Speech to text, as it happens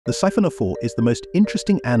The siphonophore is the most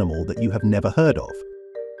interesting animal that you have never heard of.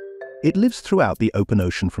 It lives throughout the open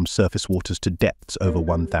ocean from surface waters to depths over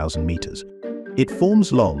 1,000 meters. It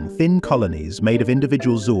forms long, thin colonies made of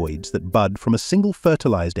individual zooids that bud from a single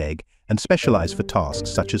fertilized egg and specialize for tasks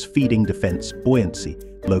such as feeding, defense, buoyancy,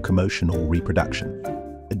 locomotion, or reproduction.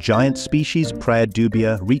 A giant species, Praia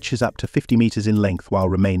dubia, reaches up to 50 meters in length while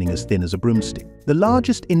remaining as thin as a broomstick. The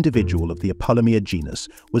largest individual of the Apolomia genus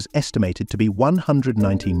was estimated to be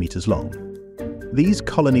 119 meters long. These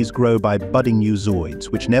colonies grow by budding new zooids,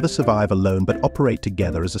 which never survive alone but operate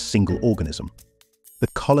together as a single organism. The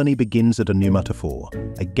colony begins at a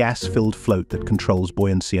pneumatophore, a gas-filled float that controls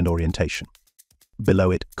buoyancy and orientation.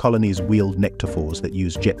 Below it, colonies wield nectophores that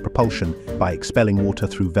use jet propulsion by expelling water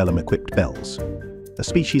through vellum-equipped bells. A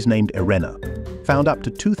species named Irena, found up to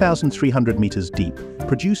 2,300 meters deep,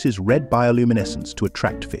 produces red bioluminescence to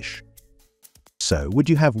attract fish. So, would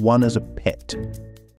you have one as a pet?